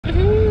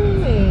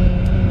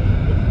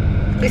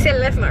We said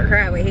let's not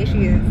cry, but here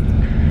she is.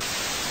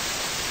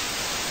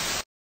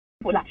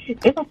 Like,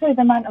 if I saw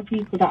the amount of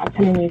people that are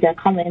telling me they're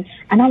coming,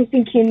 and I'm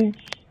thinking,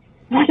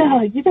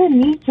 brother, you don't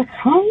need to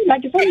come.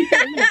 Like, it's only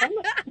 30 minutes.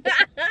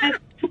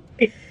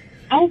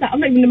 I was like,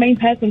 I'm not even the main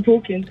person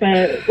talking,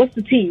 so what's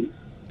the tea?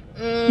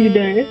 You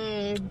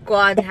know?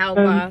 God help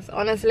us,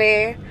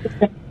 honestly.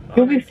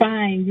 You'll be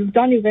fine. You've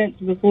done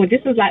events before.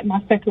 This is like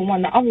my second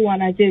one. The other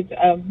one I did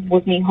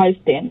was me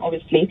hosting,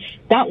 obviously.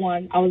 That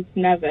one, I was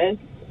nervous.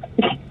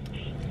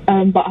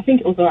 But I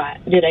think it was alright.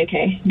 I did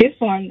okay. This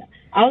one,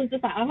 I was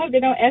just like, I hope they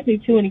don't ask me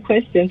too many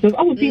questions. There's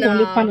other people on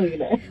this panel, you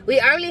know. We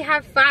only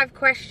have 5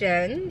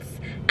 questions,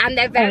 and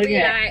they're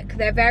very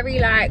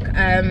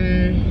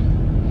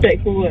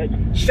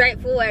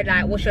straightforward.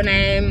 Like, what's your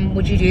name?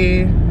 What do you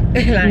do?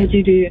 Like, what do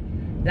you do?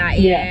 Like,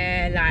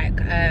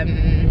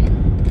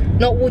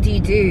 not what do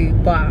you do,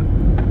 but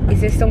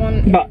is this the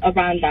one? But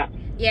around that.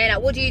 Yeah,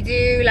 like, what do you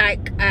do?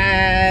 Like,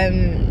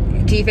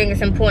 do you think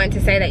it's important to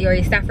say that you're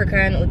East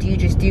African, or do you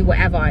just do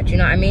whatever? Do you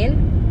know what I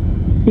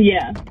mean?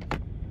 Yeah.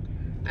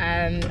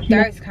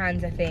 Those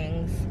kinds of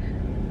things.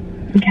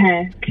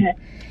 Okay.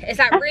 It's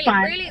like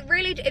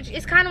really,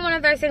 it's kind of one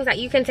of those things that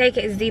you can take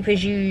it as deep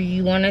as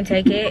you want to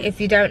take it.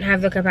 If you don't have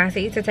the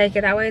capacity to take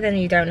it that way, then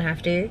you don't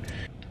have to.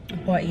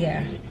 But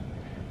yeah,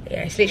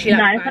 it's literally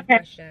like 5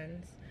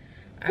 questions.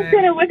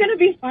 We're gonna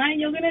be fine.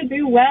 You're gonna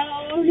do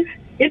well.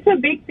 It's a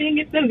big thing.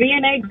 It's the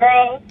VNA,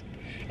 girl.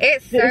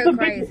 It's so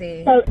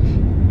crazy.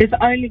 It's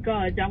only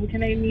God that we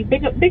can only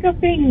bigger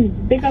things.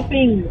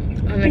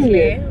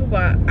 Honestly,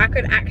 but I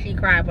could actually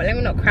cry, but let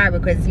me not cry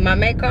because my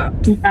makeup.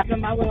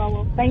 I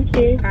will. Thank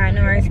you. Alright,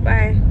 no worries.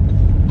 Bye.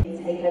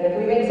 Take over.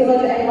 We make so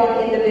much to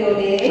everyone in the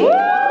building. Woo!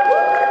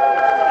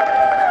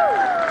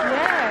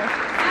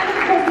 And of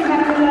course, we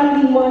have the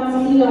lovely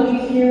Martina who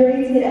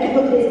curated and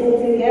put this all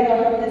together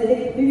from the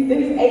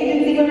 626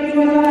 agency. Going to her.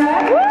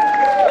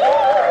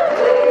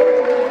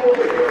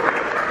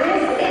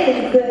 This is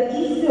the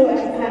East to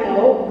West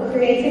panel,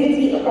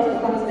 Creativity Across the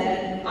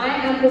Continent. I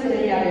am Priscilla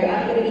Yabu.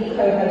 I'm going to be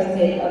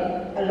co-hosting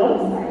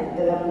alongside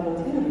the lovely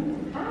Martina.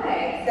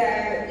 Hi. So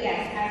yes,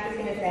 as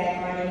Christina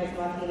said, my name is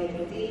Martina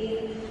Gordeen.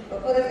 But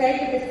for the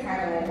sake of this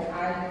panel,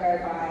 I go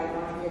by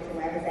Martina to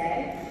wherever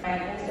day. I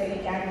am also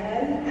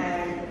Ugandan,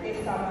 and this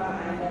summer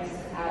I missed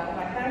out on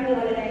my family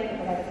holiday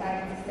because I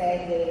decided to stay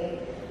here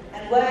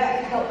and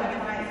work, help my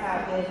clients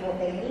out with what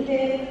they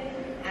needed.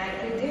 And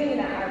in doing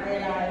that, I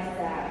realised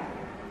that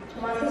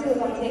my sister was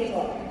on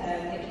TikTok,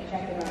 literally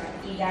checking out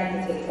Uganda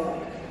TikTok,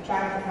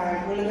 trying to find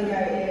all of the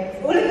motives,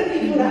 all of the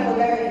people that were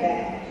going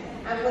there.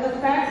 And for the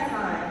first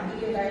time, we've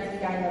been going to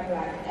Uganda for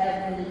like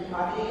every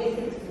year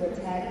since we were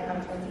 10, I'm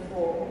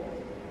 24.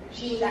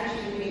 She was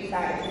actually really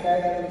excited to go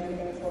there and do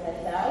things for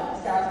herself.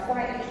 So I was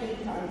quite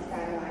intrigued to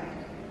understand like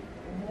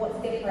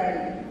what's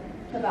different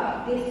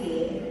about this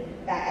year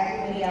that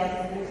everybody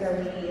else is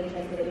also really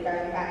interested in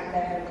going back to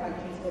their home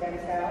countries for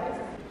themselves.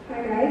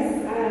 Hi guys,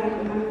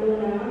 I'm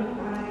Luna.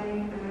 I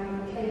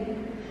am Ken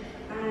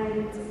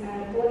and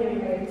born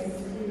and raised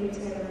in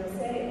Newton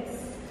 6.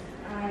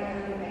 I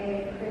am a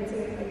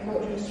creative and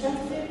cultural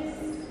strategist,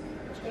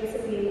 which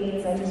basically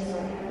means I just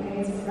write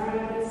campaigns and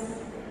brands.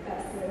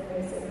 That's the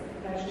basic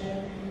version.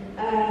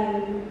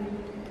 Hi,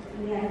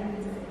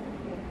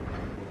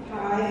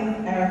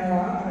 I'm Erica.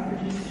 I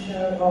produce a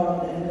show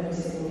on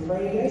NBC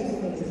Radio, so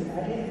Monday to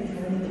Friday, if you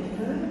want to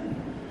different.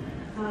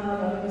 I'm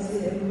obviously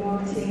in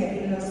marketing at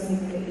University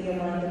of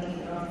I'm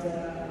looking after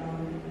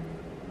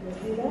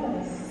Muslim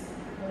artists.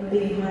 On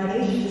Big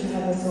Friday, she just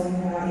had a song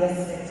out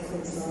yesterday, it's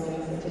called Soldier,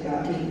 so check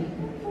out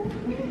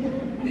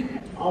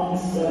I'm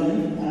Sully,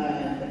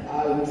 and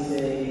I would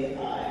say I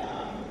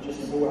am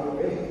just a board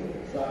operator.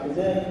 So I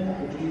present, I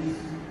produce,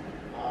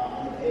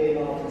 I'm an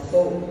A&R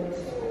consultant,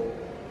 so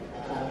I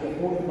kind of get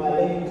voted by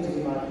labels to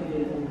give my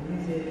opinion on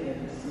music and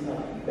see how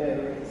to be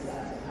better,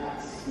 insights and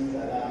hats, things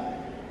like that.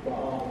 But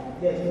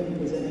yeah, it's really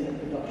presenting a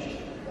production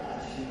that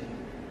actually.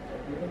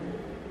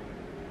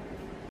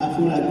 I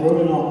feel like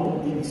growing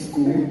up in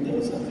school, there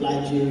was a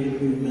Nigerian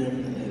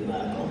movement, and they were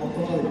like, oh my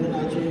god, we're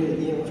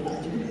Nigerian, yeah, we're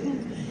Nigerian.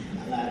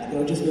 And like, there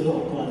were just a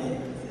lot of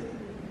Ghanaians.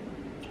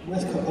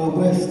 West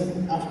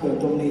Africa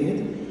dominated,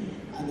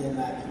 and then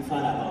like, you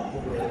find out about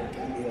people like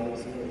Gambia,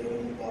 Sierra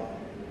Leone, but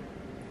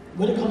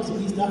when it comes to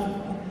East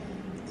Africa,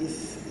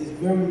 it's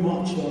very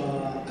much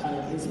kind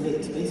of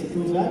insulated space, it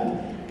feels like.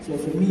 So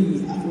for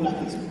me, I feel like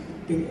it's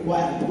been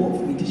quite important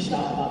for me to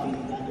shout about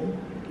being Ugandan,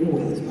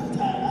 always, my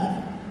entire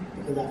life.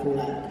 Because I feel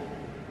like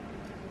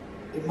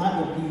it might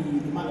not be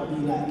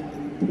like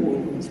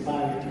important or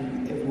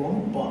inspiring to everyone,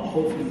 but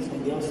hopefully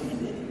somebody else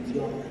sees it who's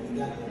young and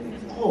Ugandan and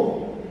thinks,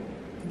 oh,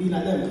 be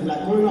like them. Because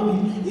like growing up,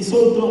 it's so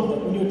dumb, but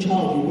when you're a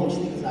child, you watch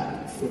things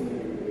like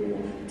football,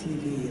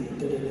 TV,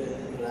 and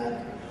and you're like,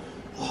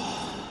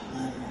 oh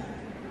man,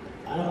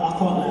 I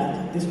can't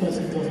like this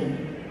person doesn't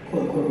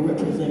quote unquote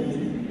represent me.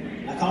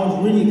 Like I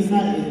was really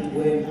excited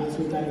when I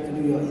saw Danny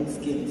Kaluuya in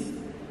Skins.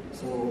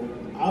 So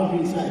I was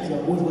really excited because I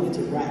always wanted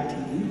to write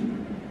TV.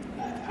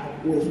 Like I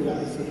always feel like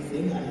this sort of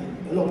thing.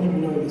 And a lot of people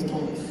know Miss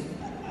Thomas.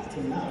 Like,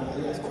 acting now.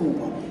 Like, yeah, it's cool,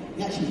 but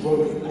he actually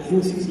wrote it. Like, he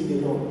was 16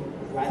 years old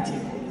writing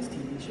on this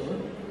TV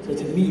show. So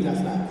to me,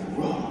 that's like,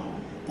 wow,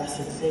 that's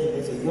insane.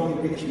 There's a young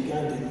British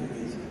Ugandan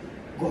who's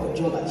got a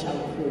job at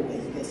Channel 4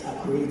 where he gets to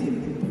have creative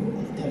input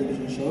on a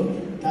television show.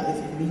 That is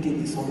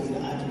immediately somebody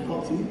that I can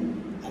look up to.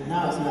 And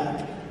now it's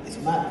like, it's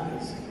mad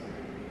because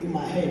in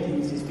my head, he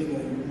was this figure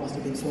who must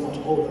have been so much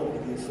older,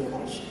 because he was so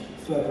much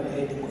further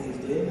ahead than what he was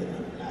doing.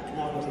 And like,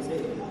 now what to say,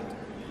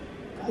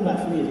 I'm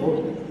like 3 years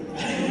older than me.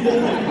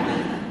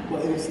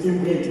 But it was still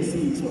great to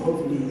see. So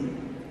hopefully,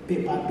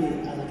 bit by bit,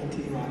 as I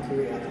continue my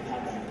career, I can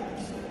have that impact.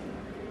 So.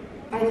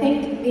 I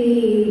think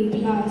the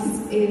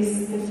plus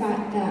is the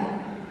fact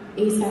that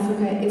East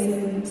Africa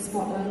isn't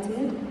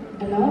spotlighted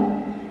a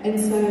lot. And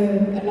so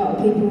a lot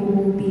of people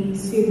will be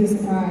super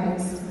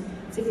surprised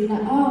to be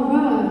like, oh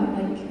wow,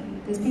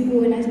 like there's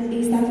people in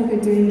East Africa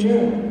doing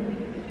drill.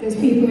 There's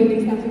people in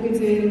East Africa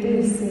doing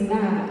this and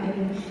that.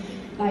 And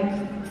like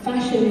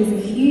fashion is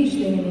a huge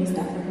thing in East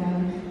Africa,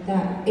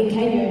 that in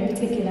Kenya in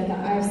particular,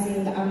 that I've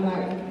seen, that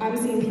I'm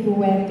seeing people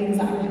wear things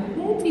that I'm like,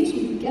 where did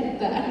you get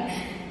that?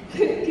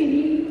 Can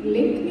you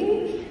link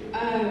me?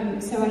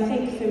 So I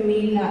think for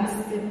me that's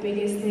the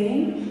biggest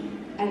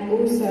thing. And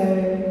also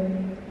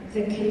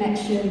the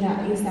connection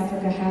that East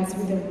Africa has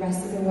with the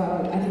rest of the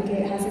world. I think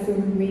it has like a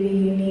really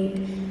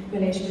unique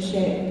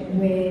relationship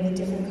with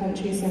different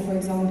countries. So for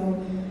example,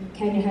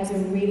 Kenya has a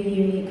really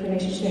unique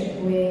relationship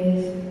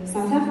with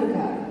South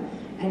Africa,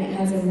 and it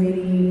has a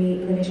really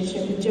unique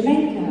relationship with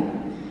Jamaica.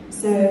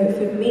 So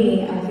for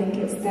me, I think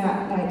it's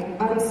that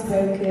like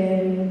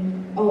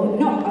unspoken, or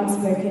not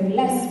unspoken,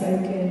 less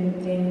spoken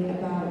thing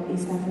about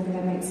East Africa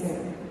that makes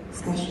it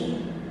special.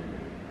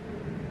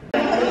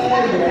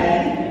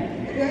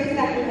 If you're East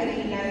African,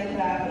 you know the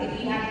club. If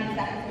you have East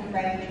African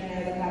friends, you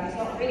know the club. It's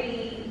not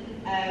really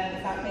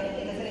something,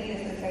 it doesn't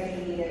exist on social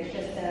media. It's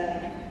just a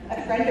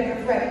friend of a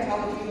friend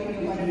told you when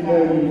you're going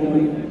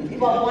to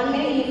go. Well, one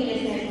minute you can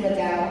listen to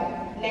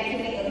Adele, next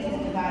minute you're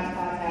listening to Vibes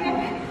Cartel,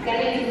 then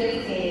it's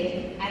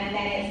Looted, and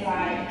then it's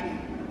like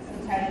some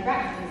Tony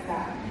Raps and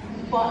stuff.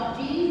 But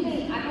do you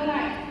think, I feel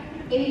like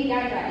in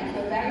Uganda, it's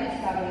very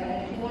stubborn,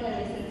 and if you want to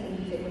listen to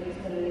music, we're just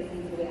going to listen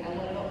to it, and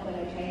we're not going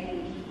to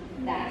change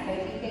that. So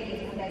do you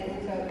think there's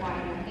also a part,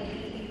 and I think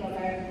these people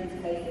are going to these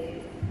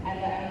places, and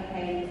they're only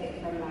playing music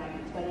from like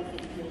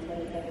 2016,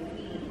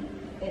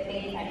 2017, that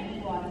they, like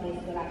new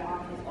artists, or like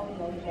artists of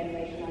the older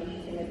generation are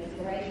using as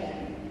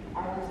inspiration,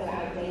 are also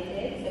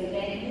outdated, so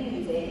their new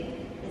music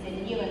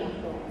isn't new enough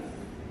for us.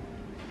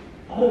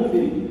 I don't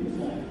think,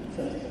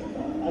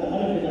 I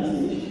don't think that's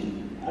the issue.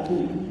 I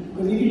think,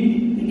 because if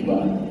you think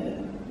about it,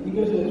 when you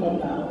go to the club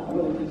now, a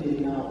lot of DJs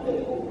now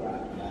play old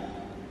rap,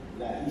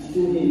 like you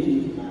still hear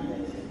Juicy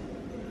Madness in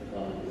the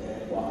club,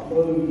 but I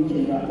know UK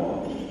rap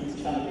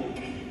is trying to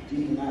make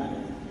Juicy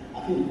Madness. I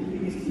think the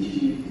biggest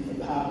issue is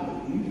the power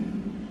of the youth.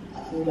 I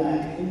feel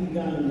like in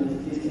Uganda there's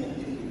a disconnect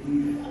between the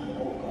youth and the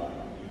old guard.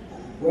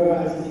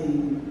 Whereas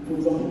in, for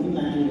example, in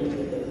Nigeria,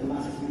 there's a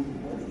massive movement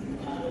where the youth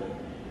kind of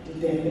did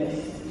their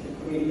best to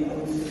create their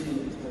own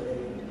systems where they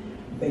would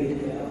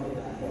make their own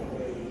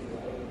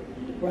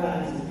upgrades,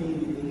 brands and things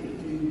that they could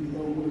do,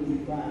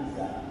 really brands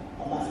that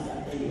are massive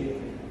that they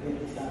get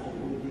the sample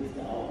all this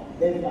that are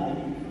led by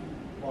youth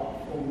but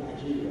from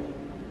Nigeria.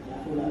 And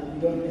I feel like we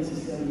don't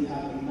necessarily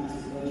have a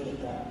massive version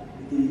of that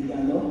within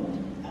Uganda,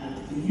 and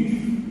the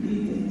youth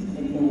lead it and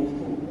they know what's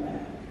called,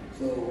 right?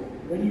 So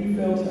when you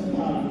feel some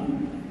power,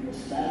 you're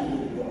standing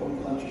with your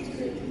own country's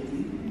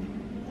creativity.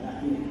 And I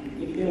think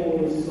if there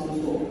was some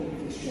sort of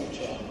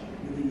infrastructure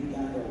within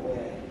Uganda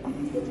where the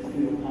youth were to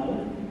feel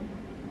power,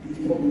 these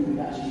problems would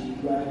actually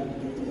gradually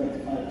begin to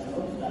rectify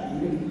themselves. Like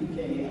you look at the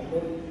UK,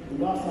 the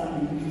last time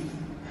we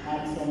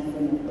had some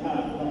form of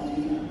power, the last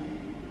few times,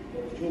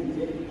 there was drill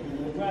music and then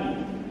there was rap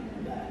music.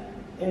 Like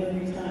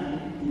every time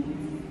you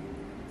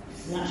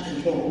snatch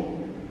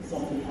control,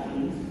 something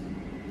happens.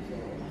 So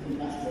I think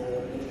that's the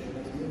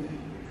next move.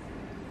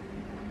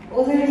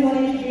 Also, just want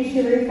to introduce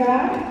Sharuka.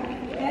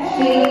 Yeah.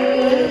 She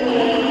is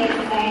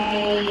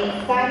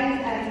a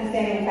stylist and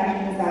sustainable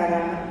fashion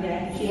designer.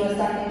 Yeah. She was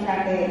stuck in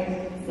traffic.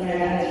 You know,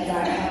 that's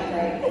right, not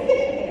great.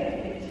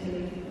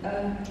 I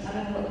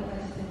don't know what the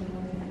question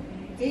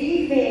was. Do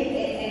you think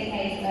it's a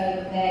case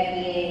of there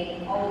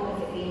being old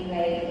music being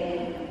played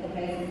in the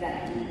places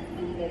that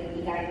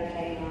Uganda,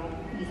 Kenya,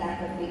 East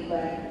Africa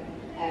frequent,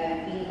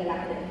 being the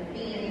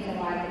reason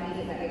why the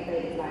music that they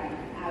create is like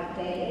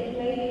outdated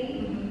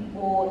maybe?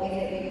 Or is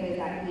it because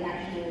like we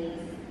actually need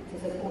to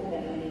support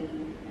them and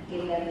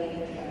give them the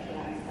infrastructure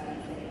like Stella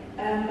said?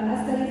 As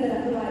Stella said,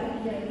 I feel like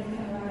yeah, you're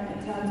kind of right in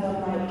terms of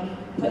like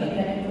putting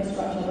the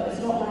infrastructure, but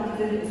it's not like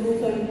it's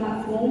also a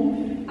platform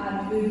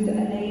and who's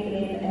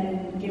enabling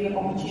and giving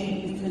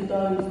opportunities to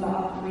those that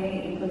are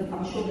creating, because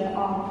I'm sure there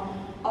are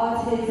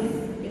artists,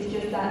 it's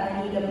just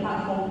that they need a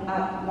platform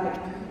like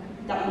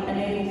that would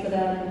enable for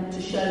them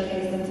to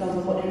showcase themselves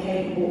and what they're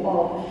capable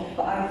of.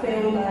 But I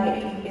feel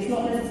like it's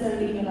not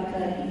necessarily even like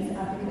an East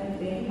African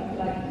thing. I feel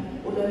like,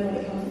 although when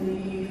it comes to the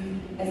youth,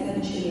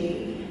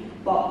 essentially,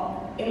 but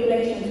in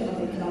relation to, I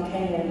think, because I'm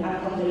Kenyan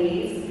and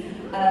Congolese,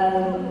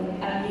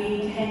 and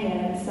being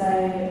Kenyan, so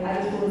I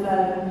just was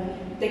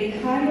they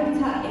kind of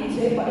tap into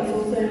it, but it's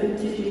also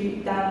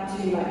down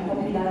to like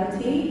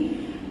popularity.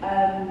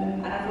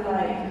 And I feel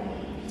like,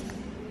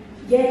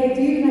 yeah, they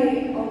do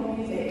play on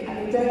music and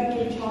they don't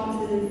give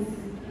chances.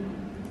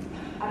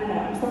 I don't know,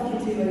 I'm stuck in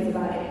two ways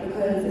about it,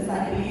 because it's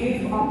like the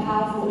youth are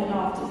powerful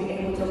enough to be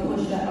able to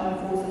push their own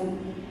force and,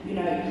 you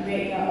know,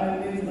 create their own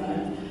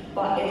movement.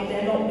 But if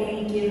they're not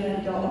being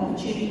given the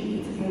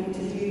opportunity to be able to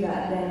do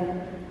that, then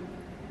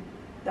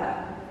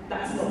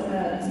that's not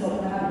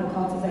gonna happen or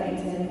cultivate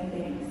into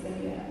anything. So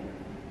yeah.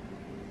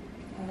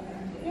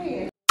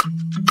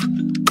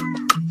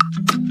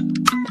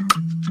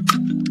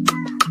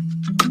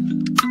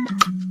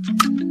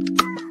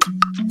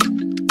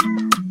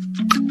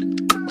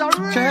 It's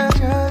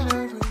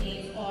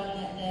on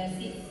the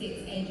 66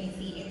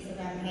 Agency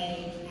Instagram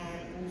page,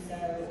 and also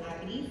I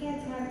believe they're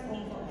tagged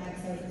on Hotbag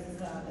socials as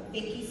well. But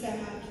thank you so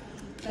much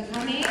for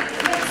coming.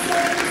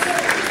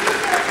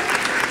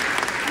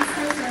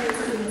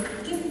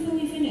 Just before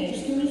we finish,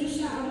 can we just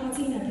shout out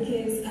Martina,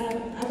 because I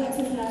worked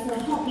with her for a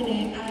hot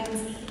minute and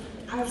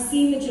I've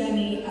seen the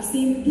journey, I've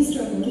seen the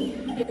struggle,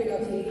 big up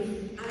to you,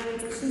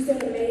 and she's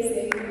done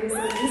amazing.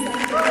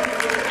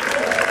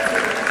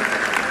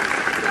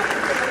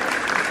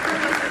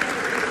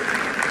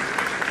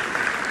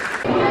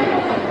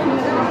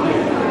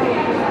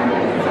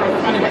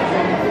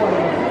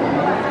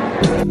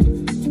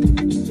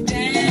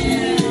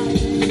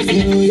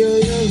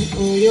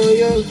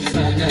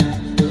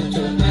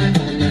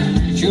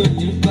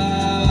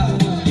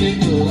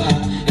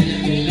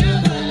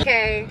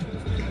 Okay,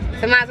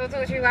 so might as well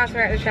talk to you whilst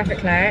we're at the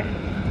traffic light.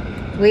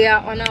 We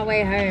are on our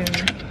way home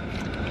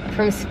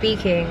from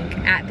speaking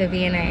at the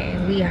V&A.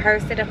 We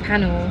hosted a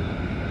panel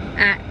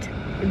at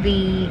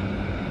the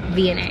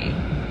V&A.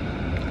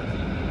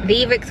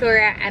 The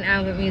Victoria and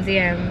Albert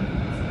Museum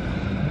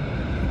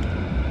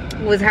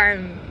was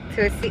home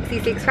to a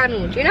 66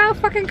 panel. Do you know how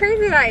fucking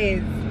crazy that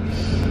is?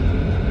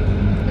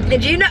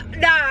 Did you know?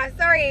 Nah,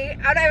 sorry,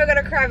 I'm not even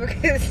gonna cry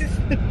because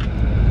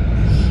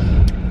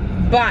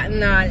but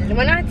nah,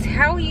 when I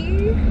tell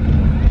you,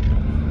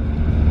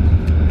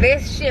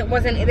 this shit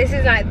wasn't, this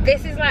is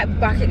like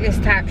bucket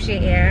list type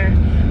shit, yeah,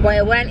 but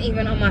it weren't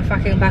even on my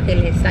fucking bucket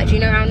list. Like, do you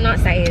know how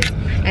nuts that is?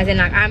 As in,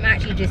 like, I'm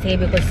actually just here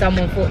because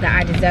someone thought that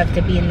I deserved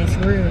to be in this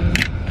room.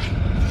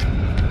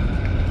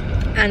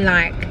 And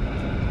like,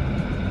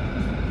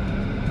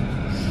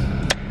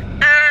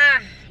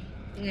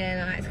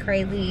 yeah, no, it's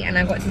crazy. And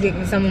I got to do it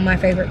with some of my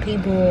favorite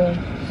people.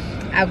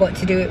 I got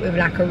to do it with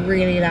like a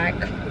really like,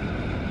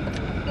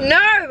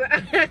 no!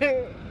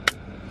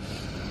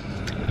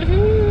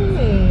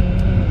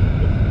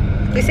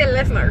 We said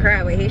let's not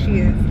cry, but here she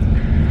is.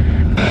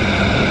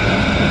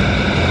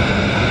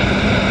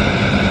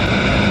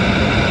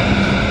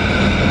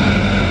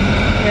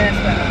 Yeah, that's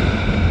better.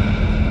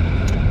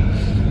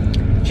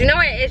 Do you know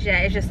what it is, yeah?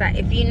 It's just that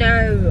if you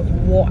know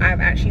what I've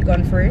actually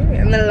gone through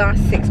in the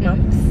last 6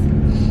 months,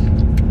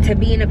 to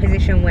be in a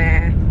position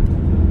where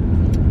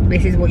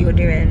this is what you're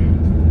doing.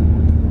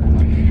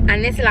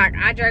 And this, like,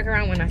 I joke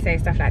around when I say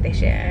stuff like this,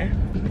 yeah,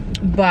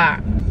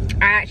 but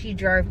I actually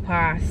drove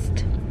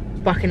past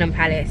Buckingham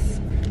Palace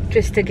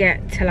just to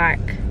get to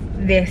like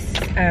this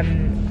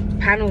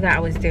panel that I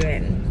was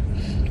doing,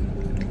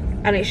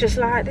 and it's just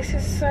like, this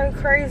is so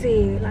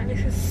crazy. Like,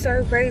 this is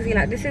so crazy.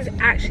 Like, this is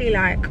actually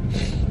like,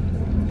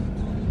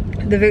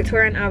 the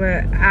Victoria and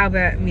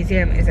Albert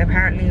Museum is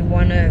apparently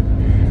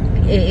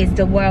it is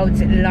the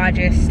world's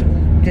largest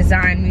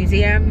design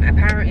museum,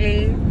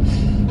 apparently.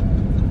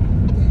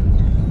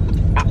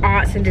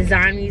 Arts and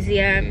design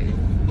museum.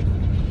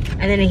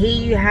 And then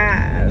here you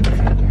have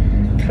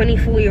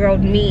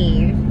 24-year-old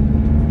me,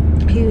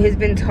 who has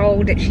been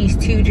told that she's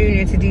too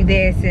junior to do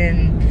this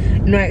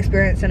and not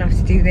experienced enough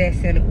to do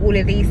this and all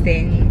of these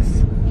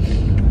things,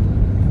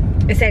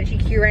 essentially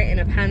curating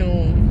a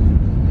panel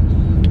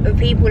of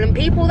people, and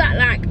people that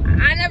like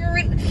I never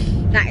really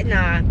like,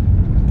 nah,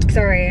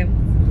 sorry,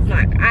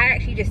 like I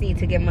actually just need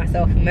to give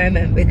myself a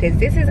moment, because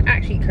this is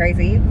actually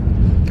crazy.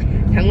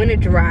 I'm gonna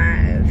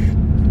drive.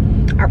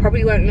 I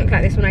probably won't look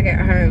like this when I get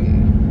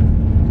home,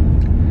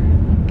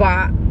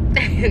 but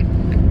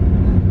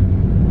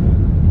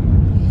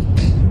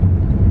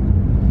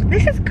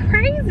this is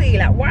crazy.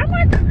 Like, why am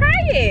I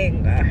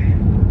crying?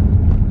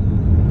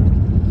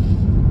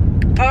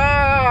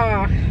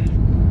 Oh,